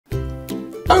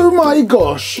Oh my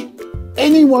gosh,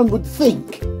 anyone would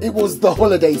think it was the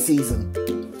holiday season.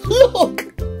 Look!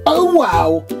 Oh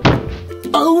wow!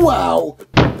 Oh wow!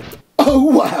 Oh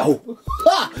wow!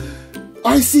 Ha!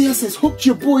 ICS has hooked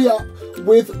your boy up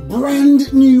with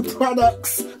brand new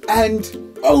products and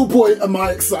oh boy am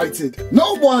I excited.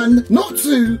 Not one, not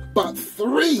two, but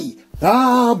three.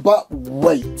 Ah, but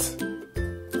wait.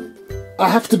 I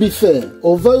have to be fair,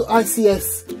 although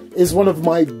ICS is one of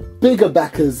my bigger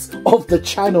backers of the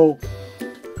channel,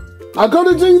 I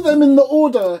gotta do them in the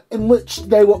order in which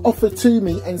they were offered to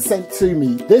me and sent to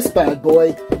me. This bad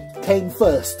boy came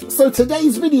first. So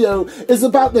today's video is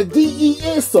about the DE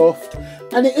Airsoft,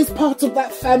 and it is part of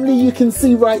that family you can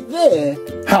see right there.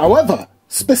 However,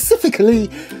 specifically,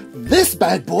 this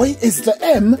bad boy is the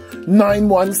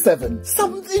M917,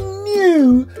 something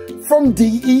new from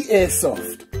DE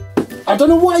Airsoft. I don't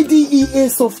know why DE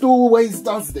Airsoft always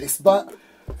does this, but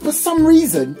for some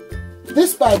reason,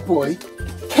 this bad boy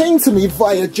came to me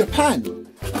via Japan.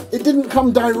 It didn't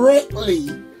come directly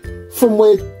from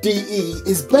where DE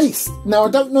is based. Now, I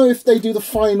don't know if they do the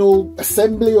final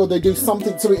assembly or they do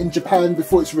something to it in Japan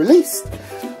before it's released.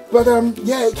 But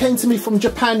yeah, it came to me from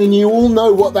Japan, and you all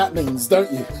know what that means,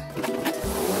 don't you?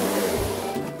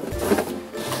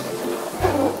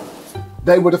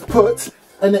 They would have put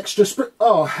an extra spring.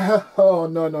 Oh,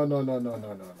 no.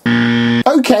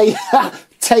 Okay,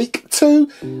 take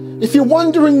two. If you're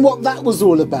wondering what that was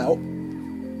all about,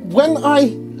 when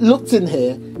I looked in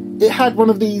here, it had one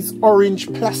of these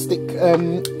orange plastic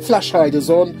flash hiders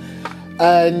on,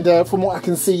 and from what I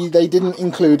can see, they didn't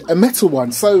include a metal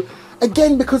one. So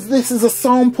again, because this is a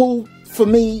sample for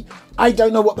me, I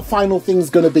don't know what the final thing's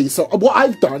going to be. So what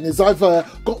I've done is I've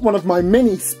got one of my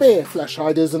many spare flash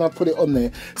hiders and I put it on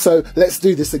there. So let's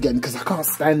do this again, because I can't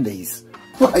stand these.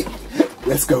 Right,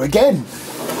 let's go again.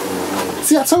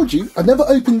 See, I told you, I never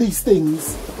open these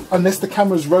things unless the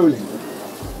camera's rolling,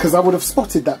 because I would have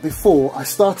spotted that before I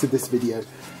started this video.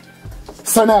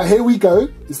 So now here we go.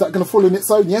 Is that going to fall in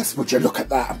its own? Yes. Would you look at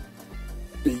that?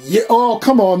 Yeah. Oh,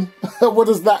 come on. What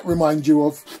does that remind you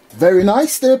of? Very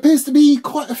nice. There appears to be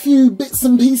quite a few bits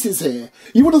and pieces here.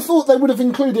 You would have thought they would have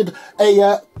included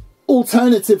a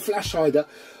alternative flash hider,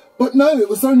 but no, it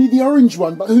was only the orange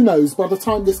one. But who knows, by the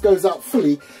time this goes out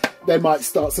fully, they might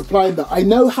start supplying that. I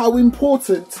know how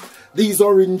important these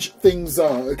orange things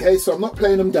are, okay? So I'm not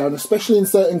playing them down, especially in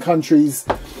certain countries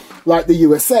like the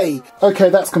USA. Okay,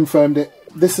 that's confirmed it.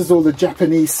 This is all the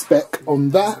Japanese spec on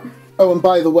that. Oh, and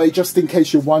by the way, just in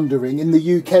case you're wondering, in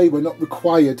the UK, we're not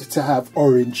required to have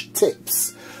orange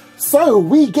tips. So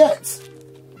we get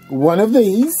one of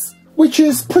these, which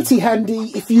is pretty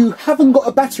handy if you haven't got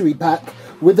a battery pack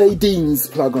with a Dean's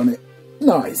plug on it.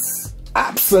 Nice.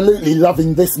 Absolutely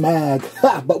loving this mag.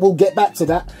 But we'll get back to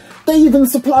that. They even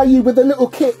supply you with a little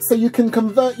kit so you can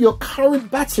convert your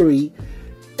current battery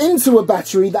into a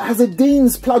battery that has a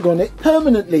Dean's plug on it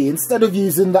permanently instead of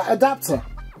using that adapter.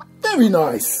 Very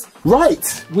nice.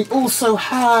 Right, we also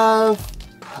have...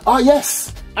 Ah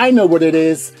yes, I know what it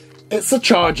is. It's a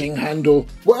charging handle.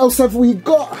 What else have we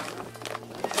got?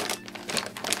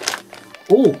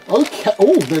 Oh, okay.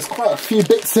 Oh, there's quite a few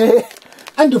bits here.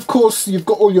 And of course, you've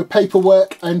got all your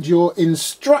paperwork and your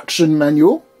instruction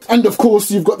manual. And of course,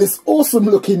 you've got this awesome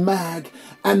looking mag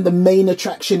and the main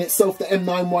attraction itself, the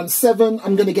M917.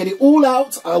 I'm going to get it all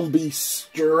out. I'll be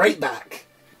straight back.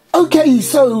 Okay,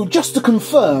 so just to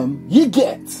confirm, you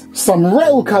get some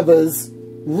rail covers,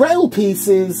 rail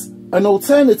pieces, an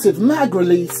alternative mag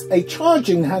release, a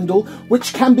charging handle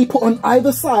which can be put on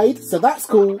either side, so that's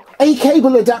cool, a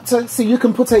cable adapter so you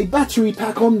can put a battery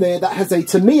pack on there that has a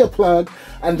Tamiya plug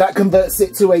and that converts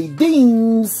it to a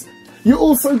Dean's. You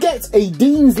also get a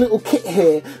Dean's little kit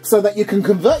here so that you can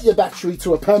convert your battery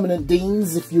to a permanent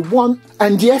Dean's if you want.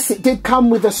 And yes, it did come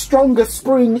with a stronger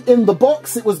spring in the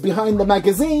box. It was behind the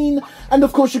magazine. And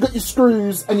of course you got your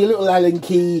screws and your little Allen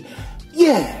key.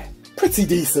 Yeah, pretty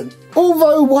decent.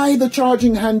 Although why the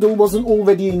charging handle wasn't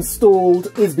already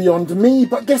installed is beyond me,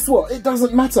 but guess what? It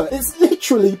doesn't matter. It's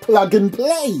literally plug and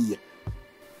play.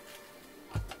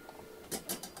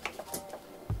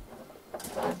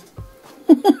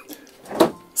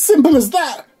 Simple as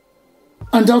that.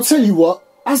 And I'll tell you what,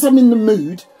 as I'm in the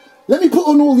mood, let me put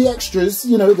on all the extras,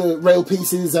 you know, the rail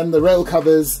pieces and the rail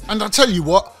covers. And I'll tell you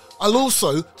what, I'll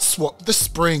also swap the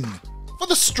spring for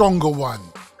the stronger one.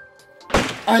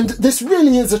 And this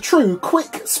really is a true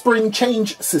quick spring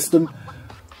change system.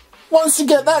 Once you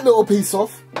get that little piece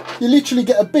off, you literally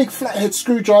get a big flathead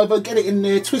screwdriver, get it in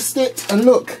there, twist it, and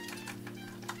look.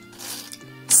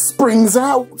 Springs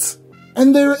out.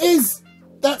 And there it is.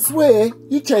 That's where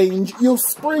you change your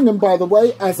spring. And by the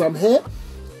way, as I'm here,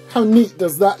 How neat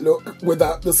does that look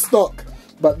without the stock?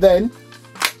 But then,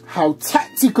 how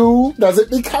tactical does it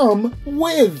become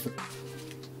with?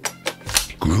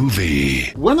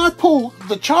 Groovy. When I pull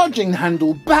the charging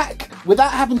handle back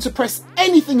without having to press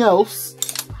anything else,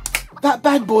 that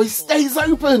bad boy stays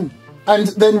open. And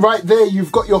then right there,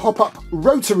 you've got your hop-up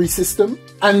rotary system.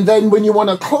 And then when you want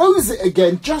to close it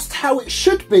again, just how it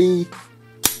should be.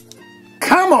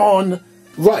 Come on.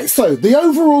 Right, so the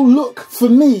overall look for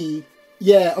me,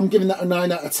 yeah, I'm giving that a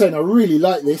 9 out of 10. I really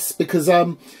like this because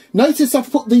notice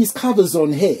I've put these covers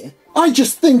on here. I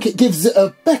just think it gives it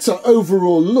a better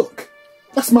overall look.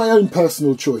 That's my own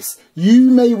personal choice.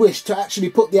 You may wish to actually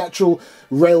put the actual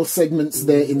rail segments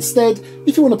there instead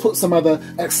if you want to put some other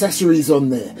accessories on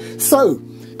there. So,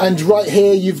 and right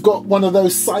here you've got one of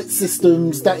those sight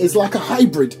systems that is like a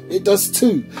hybrid. It does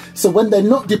too. So when they're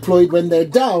not deployed, when they're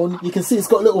down, you can see it's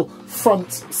got a little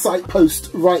front sight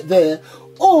post right there.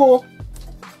 Or,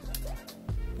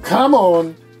 come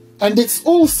on, and it's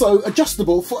also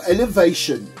adjustable for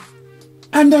elevation.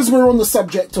 And as we're on the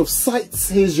subject of sights,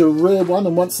 here's your rear one,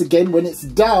 and once again when it's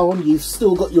down you've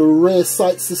still got your rear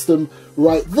sight system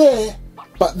right there.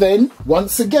 But then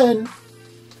once again,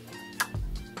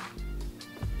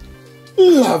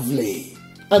 lovely.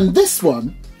 And this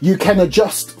one you can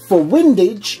adjust for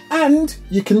windage and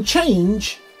you can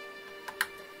change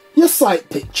your sight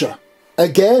picture.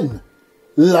 Again,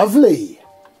 lovely.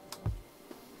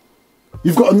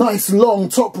 You've got a nice long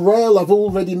top rail. I've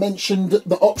already mentioned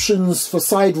the options for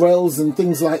side rails and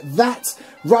things like that.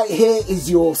 Right here is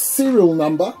your serial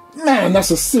number. Man,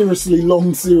 that's a seriously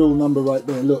long serial number right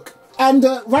there, look. And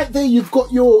right there you've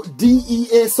got your DE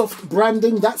Airsoft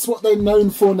branding. That's what they're known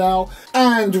for now.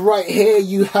 And right here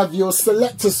you have your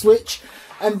selector switch.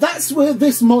 And that's where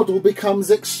this model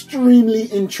becomes extremely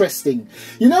interesting.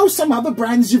 You know, some other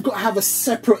brands, you've got to have a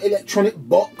separate electronic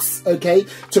box, okay,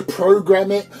 to program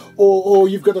it, or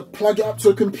you've got to plug it up to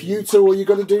a computer, or you've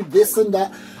got to do this and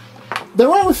that.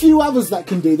 There are a few others that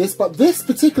can do this, but this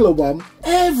particular one,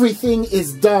 everything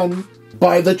is done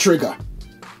by the trigger.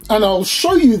 And I'll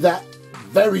show you that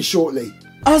very shortly.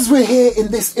 As we're here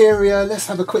in this area, let's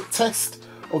have a quick test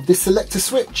of this selector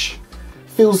switch.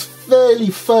 Feels fairly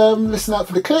firm. Listen out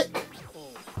for the click.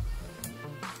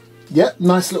 Yep,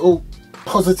 nice little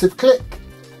positive click.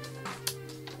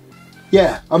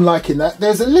 Yeah, I'm liking that.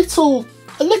 There's a little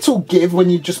give when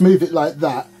you just move it like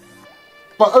that.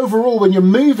 But overall, when you're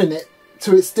moving it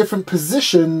to its different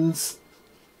positions,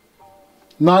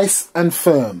 nice and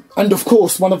firm. And of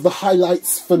course, one of the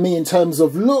highlights for me in terms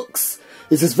of looks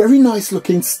is this very nice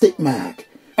looking stick mag.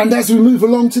 And as we move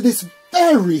along to this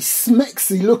very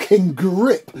smexy looking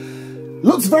grip,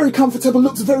 looks very comfortable,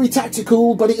 looks very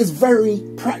tactical, but it is very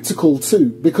practical too,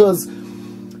 because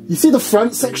you see the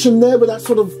front section there with that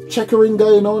sort of checkering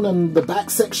going on, and the back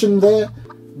section there,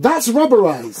 that's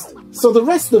rubberized. So the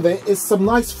rest of it is some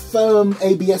nice firm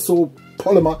ABS or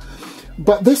polymer,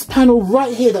 but this panel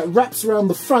right here that wraps around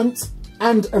the front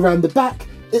and around the back,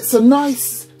 it's a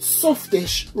nice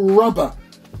softish rubber.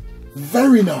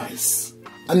 Very nice.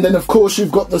 And then of course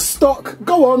you've got the stock.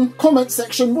 Go on, comment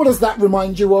section, what does that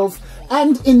remind you of?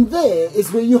 And in there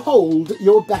is where you hold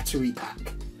your battery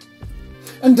pack.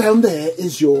 And down there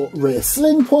is your rear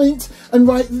sling point, and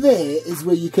right there is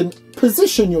where you can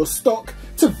position your stock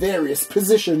to various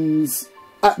positions.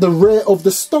 At the rear of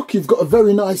the stock you've got a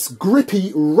very nice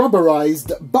grippy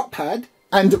rubberized butt pad,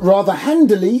 and rather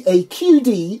handily a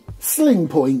QD sling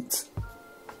point.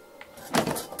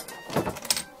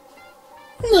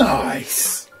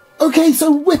 Nice. Okay,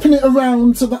 so whipping it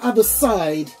around to the other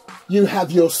side, you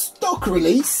have your stock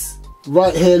release.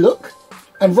 Right here, look.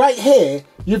 And right here,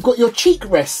 you've got your cheek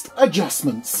rest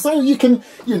adjustments. So you can,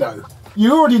 you know,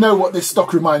 you already know what this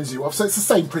stock reminds you of, so it's the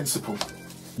same principle.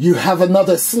 You have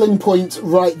another sling point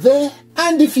right there.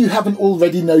 And if you haven't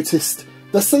already noticed,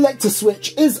 the selector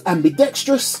switch is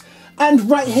ambidextrous. And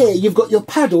right here, you've got your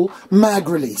paddle mag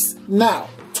release. Now,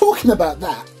 talking about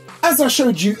that, as I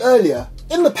showed you earlier,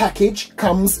 in the package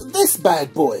comes this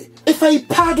bad boy. If a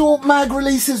paddle mag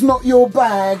release is not your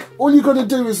bag, all you got to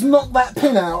do is knock that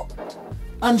pin out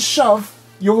and shove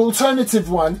your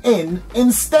alternative one in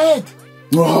instead.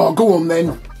 Oh, go on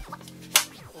then.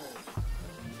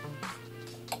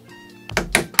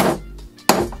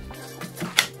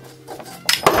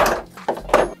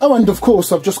 Oh, and of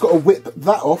course I've just got to whip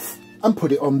that off and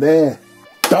put it on there.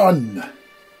 Done.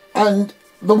 And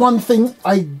the one thing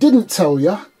I didn't tell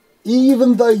you,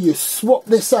 even though you swap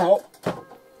this out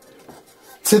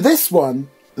to this one,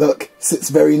 look,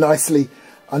 sits very nicely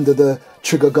under the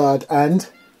trigger guard, and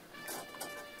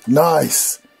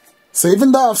nice. So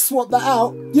even though I've swapped that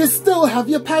out, you still have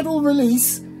your paddle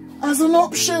release as an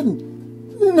option.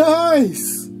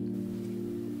 Nice.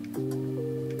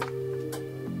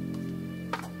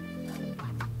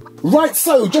 Right,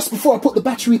 so just before I put the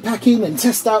battery pack in and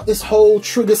test out this whole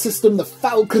trigger system, the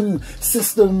Falcon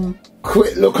system,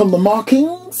 quick look on the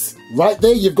markings. Right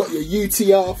there, you've got your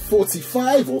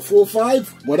UTR45 or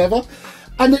 45, whatever.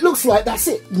 And it looks like that's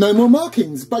it, no more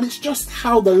markings, but it's just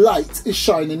how the light is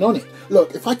shining on it.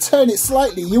 Look, if I turn it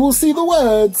slightly, you will see the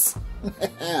words.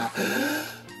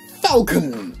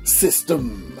 Falcon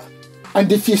system.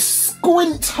 And if you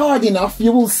squint hard enough,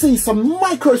 you will see some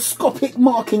microscopic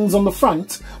markings on the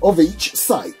front of each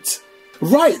sight.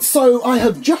 Right, so I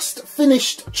have just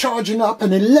finished charging up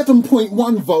an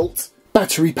 11.1 volt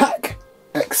battery pack.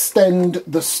 Extend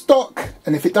the stock,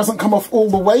 and if it doesn't come off all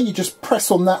the way, you just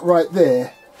press on that right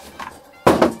there,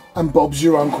 and Bob's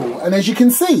your uncle. And as you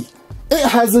can see, it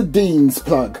has a Dean's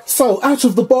plug. So out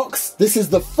of the box, this is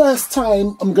the first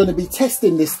time I'm going to be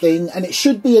testing this thing, and it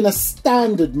should be in a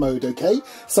standard mode, okay?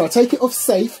 So I take it off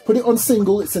safe, put it on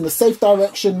single, it's in the safe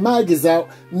direction, mag is out,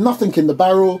 nothing in the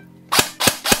barrel.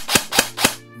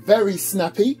 Very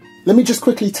snappy. Let me just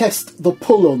quickly test the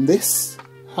pull on this,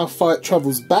 how far it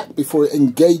travels back before it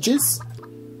engages.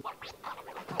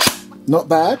 Not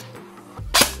bad.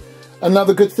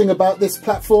 Another good thing about this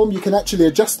platform, you can actually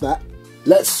adjust that.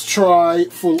 Let's try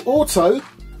full auto.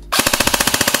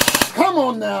 Come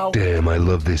on now. Damn, I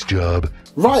love this job.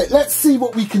 Right, let's see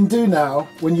what we can do now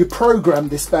when you program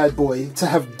this bad boy to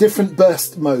have different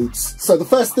burst modes. So the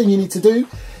first thing you need to do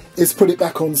is put it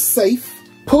back on safe.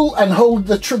 Pull and hold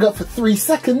the trigger for 3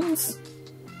 seconds.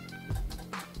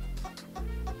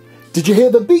 Did you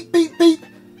hear the beep, beep, beep?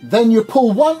 Then you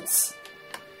pull once.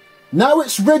 Now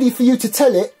it's ready for you to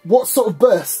tell it what sort of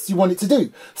bursts you want it to do.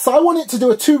 So I want it to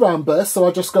do a 2-round burst, so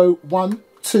I just go 1,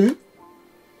 2.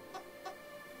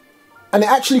 And it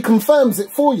actually confirms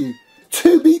it for you.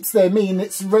 2 beeps there mean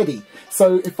it's ready.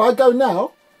 So if I go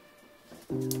now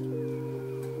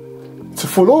to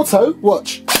full auto,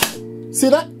 watch. See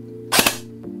that?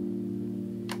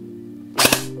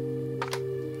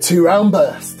 2-round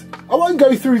burst. I won't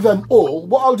go through them all.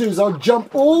 What I'll do is I'll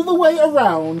jump all the way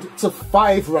around to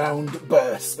 5-round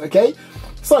burst, okay?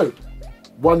 So,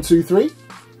 1, 2, 3.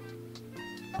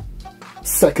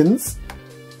 Seconds.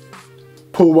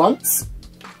 Pull once.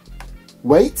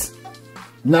 Wait.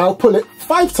 Now pull it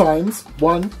 5 times.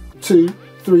 1, 2,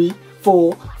 3,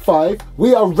 4, 5.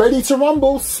 We are ready to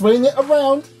rumble. Swing it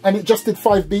around. And it just did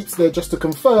 5 beeps there just to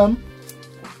confirm.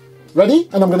 Ready?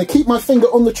 And I'm going to keep my finger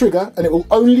on the trigger and it will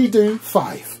only do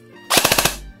 5.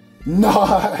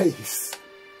 Nice.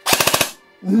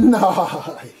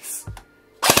 Nice.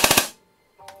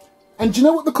 And do you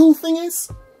know what the cool thing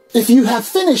is? If you have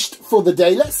finished for the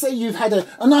day, let's say you've had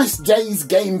a nice day's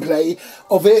gameplay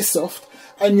of Airsoft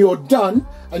and you're done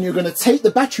and you're going to take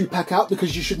the battery pack out,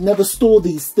 because you should never store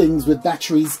these things with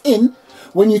batteries in.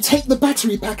 When you take the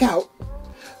battery pack out,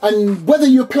 and whether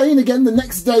you're playing again the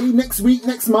next day, next week,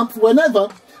 next month, whenever,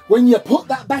 when you put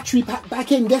that battery pack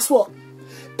back in, guess what?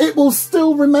 It will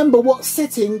still remember what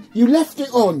setting you left it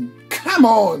on. Come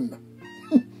on!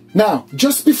 Now,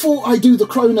 just before I do the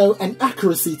chrono and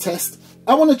accuracy test,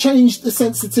 I want to change the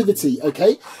sensitivity,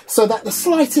 okay? So that the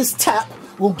slightest tap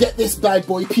will get this bad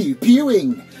boy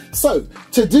pew-pewing. So,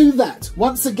 to do that,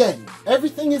 once again,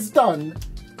 everything is done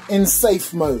in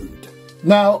safe mode.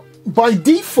 Now, by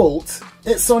default,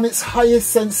 it's on its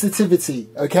highest sensitivity,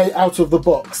 okay, out of the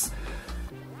box.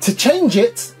 To change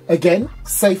it, again,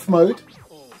 safe mode.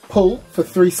 Pull for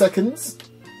 3 seconds.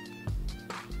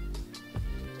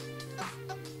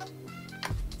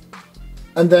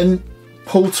 And then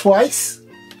pull twice.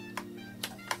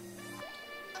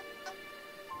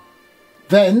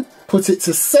 Then put it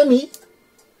to semi.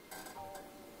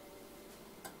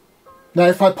 Now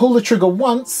if I pull the trigger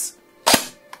once,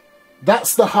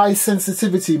 that's the high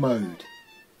sensitivity mode.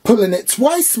 Pulling it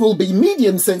twice will be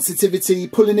medium sensitivity.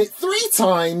 Pulling it 3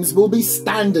 times will be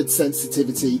standard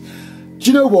sensitivity. Do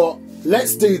you know what?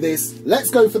 Let's do this. Let's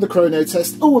go for the chrono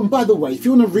test. Oh, and by the way, if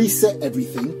you want to reset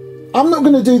everything, I'm not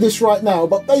going to do this right now,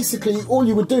 but basically all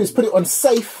you would do is put it on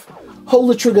safe, hold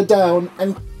the trigger down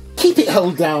and keep it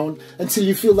held down until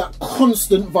you feel that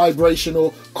constant vibration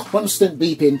or constant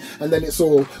beeping, and then it's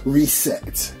all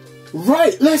reset.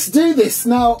 Right, let's do this.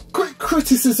 Now, quick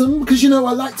criticism, because you know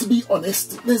I like to be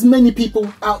honest. There's many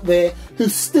people out there who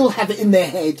still have it in their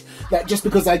head that just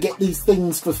because I get these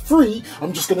things for free,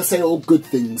 I'm just going to say all good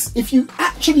things. If you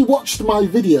actually watched my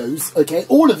videos, okay,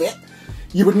 all of it,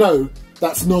 you would know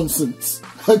that's nonsense,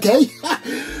 okay?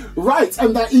 Right,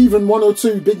 and that even 1 or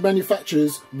 2 big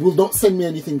manufacturers will not send me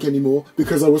anything anymore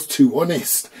because I was too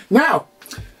honest. Now,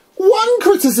 one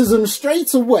criticism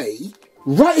straight away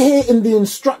Right here in the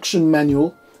instruction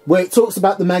manual, where it talks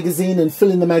about the magazine and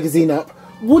filling the magazine up,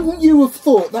 wouldn't you have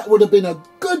thought that would have been a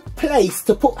good place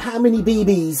to put how many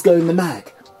BBs go in the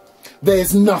mag?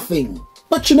 There's nothing.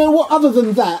 But you know what, other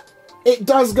than that, it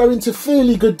does go into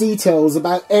fairly good details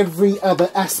about every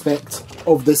other aspect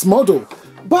of this model.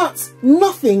 But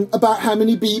nothing about how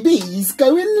many BBs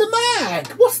go in the mag.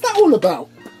 What's that all about?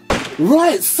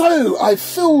 Right, so I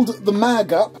filled the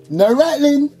mag up. No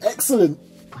rattling. Excellent.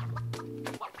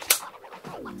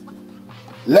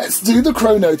 Let's do the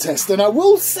chrono test, and I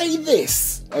will say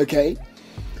this, okay?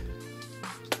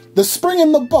 The spring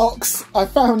in the box, I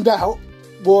found out,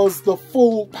 was the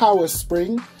full power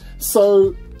spring,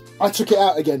 so I took it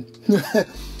out again.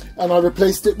 And I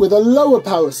replaced it with a lower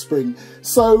power spring.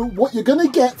 So what you're going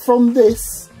to get from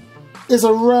this is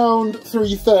around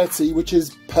 330, which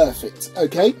is perfect,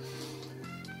 okay?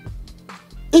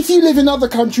 If you live in other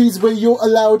countries where you're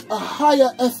allowed a higher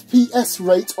FPS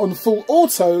rate on full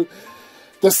auto,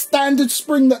 the standard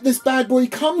spring that this bad boy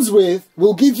comes with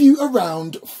will give you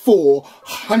around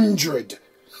 400.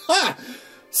 Ha!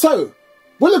 So,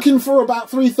 we're looking for about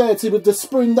 330 with the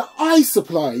spring that I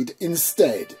supplied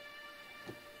instead.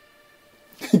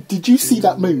 Did you see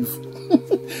that move?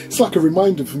 It's like a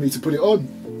reminder for me to put it on.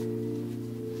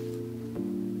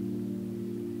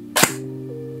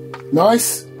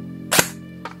 Nice.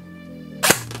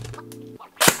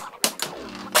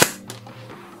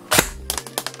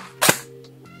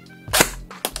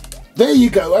 There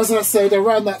you go, as I said,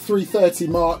 around that 330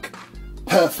 mark,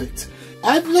 perfect.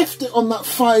 I've left it on that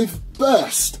 5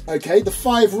 burst, okay, the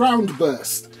 5 round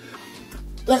burst.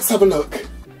 Let's have a look.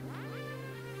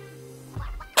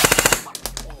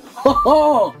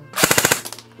 Oh,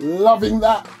 loving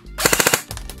that.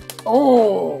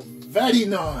 Oh, very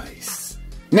nice.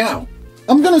 Now,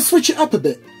 I'm going to switch it up a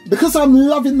bit, because I'm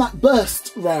loving that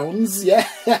burst rounds, yeah.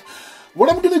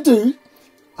 What I'm going to do,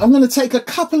 I'm going to take a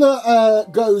couple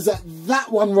of goes at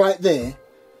that one right there.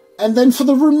 And then for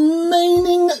the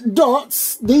remaining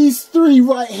dots, these 3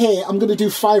 right here, I'm going to do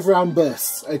 5 round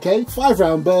bursts, okay? 5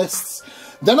 round bursts.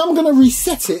 Then I'm going to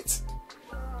reset it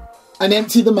and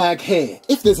empty the mag here,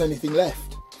 if there's anything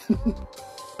left.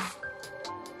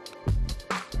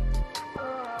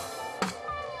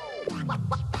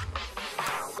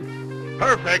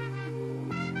 Perfect.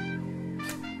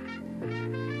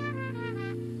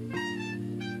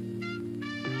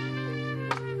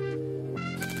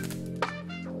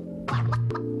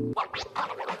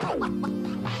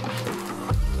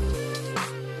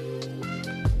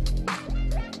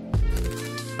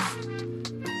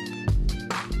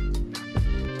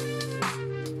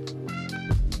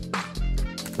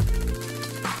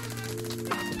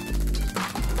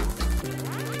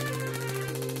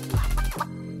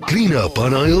 Clean up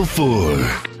on aisle 4.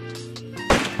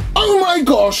 Oh my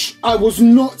gosh, I was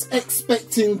not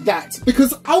expecting that,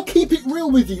 because I'll keep it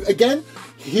real with you. Again,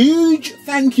 huge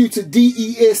thank you to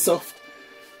DE Airsoft.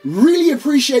 Really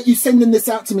appreciate you sending this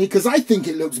out to me, because I think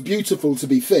it looks beautiful, to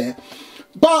be fair.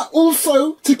 But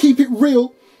also, to keep it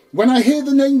real, when I hear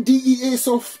the name DE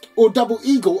Airsoft or Double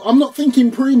Eagle, I'm not thinking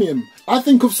premium. I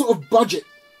think of sort of budget,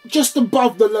 just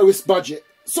above the lowest budget.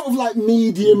 Sort of like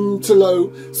medium to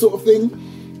low sort of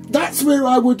thing. That's where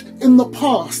I would, in the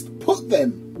past, put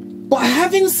them. But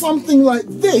having something like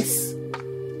this,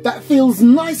 that feels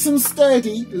nice and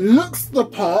sturdy, looks the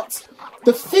part,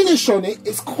 the finish on it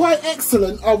is quite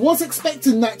excellent. I was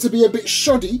expecting that to be a bit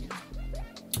shoddy,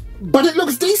 but it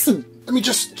looks decent. Let me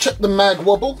just check the mag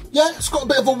wobble. Yeah, it's got a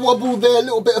bit of a wobble there, a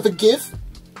little bit of a give,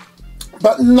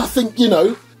 but nothing, you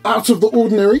know, out of the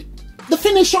ordinary. The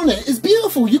finish on it is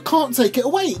beautiful. You can't take it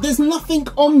away. There's nothing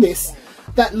on this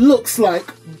that looks like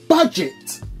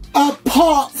budget,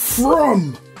 apart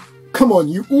from, come on,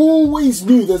 you always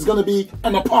knew there's going to be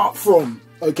an apart from,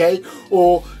 okay,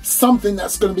 or something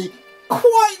that's going to be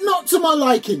quite not to my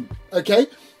liking, okay.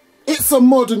 It's a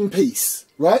modern piece,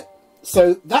 right?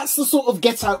 So that's the sort of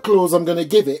get out clause I'm going to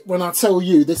give it when I tell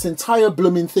you this entire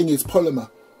blooming thing is polymer,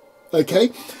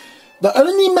 okay. The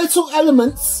only metal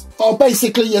elements are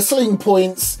basically your sling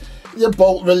points, your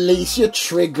bolt release, your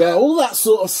trigger, all that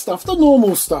sort of stuff, the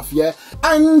normal stuff, yeah?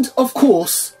 And, of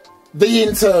course, the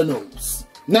internals.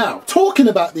 Now, talking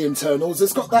about the internals,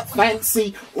 it's got that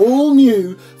fancy,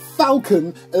 all-new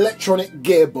Falcon electronic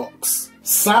gearbox.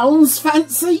 Sounds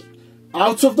fancy?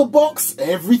 Out of the box,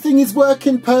 everything is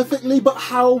working perfectly, but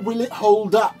how will it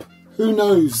hold up? Who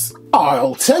knows?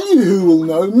 I'll tell you who will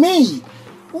know, me!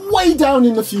 Way down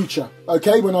in the future,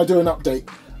 okay, when I do an update.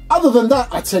 Other than that,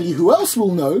 I tell you who else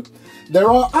will know. There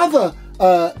are other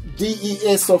DE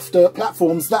Airsoft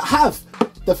platforms that have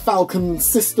the Falcon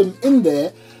system in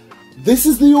there. This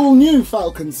is the all-new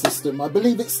Falcon system. I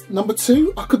believe it's number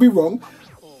 2. I could be wrong.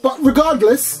 But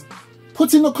regardless,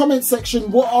 put in the comment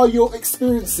section what are your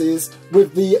experiences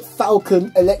with the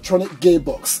Falcon electronic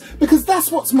gearbox. Because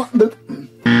that's what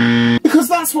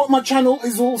my channel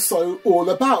is also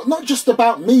all about. Not just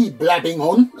about me blabbing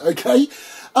on, okay?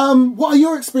 What are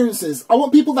your experiences? I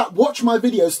want people that watch my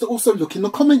videos to also look in the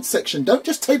comment section. Don't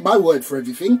just take my word for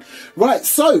everything. Right,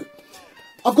 so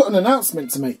I've got an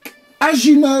announcement to make. As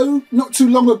you know, not too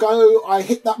long ago, I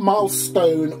hit that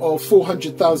milestone of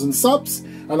 400,000 subs,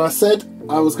 and I said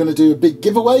I was going to do a big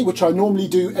giveaway, which I normally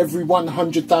do every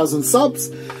 100,000 subs.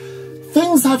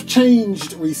 Things have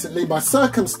changed recently. My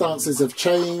circumstances have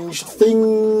changed.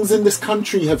 Things in this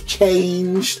country have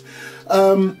changed.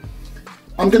 I'm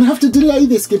going to have to delay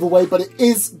this giveaway, but it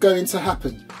is going to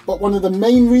happen. But one of the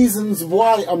main reasons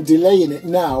why I'm delaying it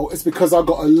now is because I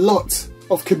got a lot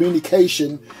of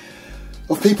communication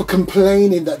of people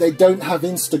complaining that they don't have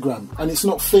Instagram, and it's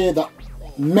not fair that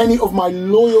many of my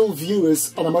loyal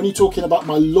viewers, and I'm only talking about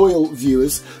my loyal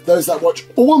viewers, those that watch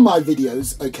all my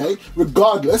videos, okay,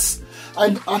 regardless,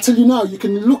 and I tell you now, you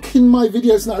can look in my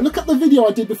videos now, look at the video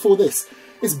I did before this,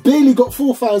 it's barely got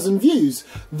 4,000 views.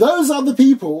 Those are the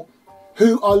people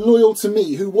who are loyal to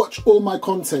me, who watch all my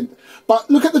content. But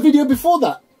look at the video before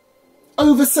that,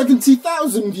 over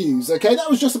 70,000 views, okay, that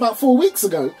was just about 4 weeks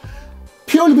ago.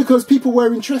 Purely because people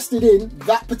were interested in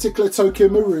that particular Tokyo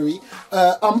Marui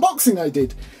unboxing I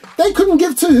did. They couldn't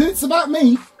give two hoots about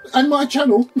me and my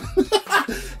channel.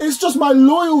 It's just my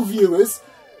loyal viewers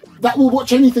that will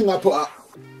watch anything I put up.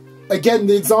 Again,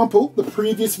 the example, the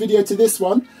previous video to this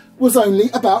one was only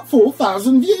about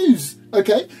 4,000 views.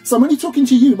 Okay, so I'm only talking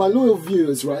to you, my loyal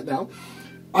viewers right now.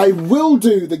 I will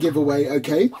do the giveaway,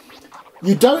 okay?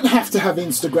 You don't have to have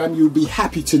Instagram, you'll be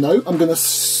happy to know. I'm going to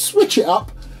switch it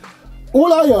up.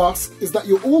 All I ask is that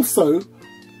you also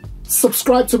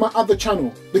subscribe to my other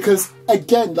channel, because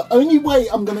again, the only way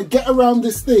I'm going to get around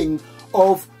this thing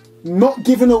of not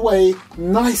giving away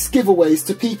nice giveaways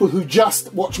to people who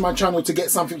just watch my channel to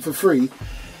get something for free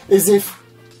is if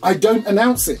I don't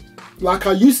announce it like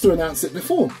I used to announce it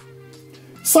before.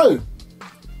 So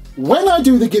when I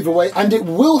do the giveaway, and it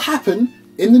will happen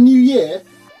in the new year,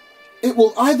 it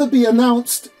will either be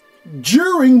announced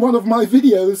during one of my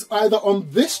videos, either on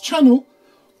this channel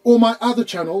or my other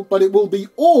channel, but it will be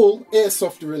all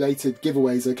Airsoft related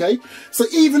giveaways, okay? So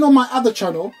even on my other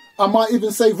channel, I might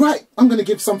even say, right, I'm going to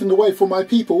give something away for my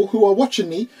people who are watching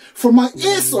me from my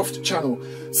Airsoft channel.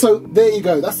 So there you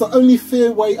go. That's the only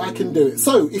fair way I can do it.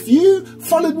 So if you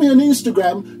followed me on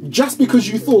Instagram just because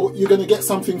you thought you're going to get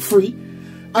something free,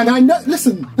 and I know,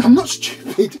 listen, I'm not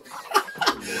stupid.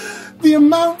 The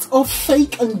amount of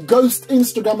fake and ghost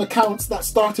Instagram accounts that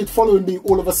started following me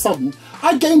all of a sudden,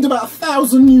 I gained about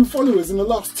 1,000 new followers in the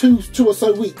last two or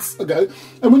so weeks ago.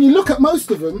 And when you look at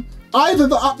most of them, either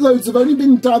the uploads have only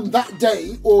been done that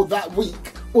day or that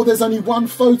week, or there's only one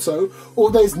photo,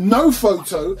 or there's no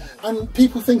photo, and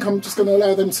people think I'm just going to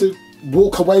allow them to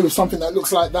walk away with something that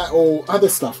looks like that or other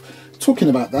stuff. Talking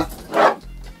about that,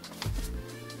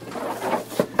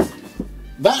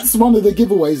 that's one of the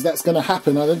giveaways that's going to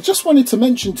happen, and I just wanted to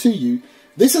mention to you,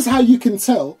 this is how you can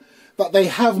tell that they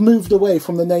have moved away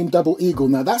from the name Double Eagle.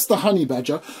 Now that's the Honey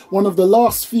Badger, one of the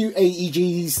last few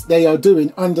AEGs they are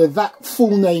doing under that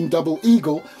full name Double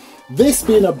Eagle. This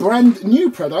being a brand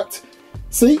new product,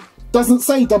 see, doesn't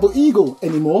say Double Eagle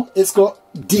anymore, it's got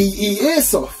DE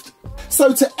Airsoft.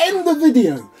 So to end the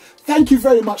video, thank you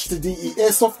very much to DE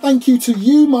Airsoft. Thank you to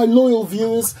you, my loyal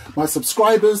viewers, my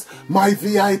subscribers, my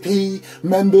VIP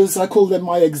members. I call them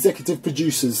my executive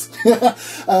producers.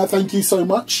 Thank you so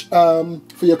much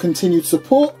for your continued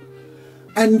support.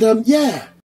 And yeah,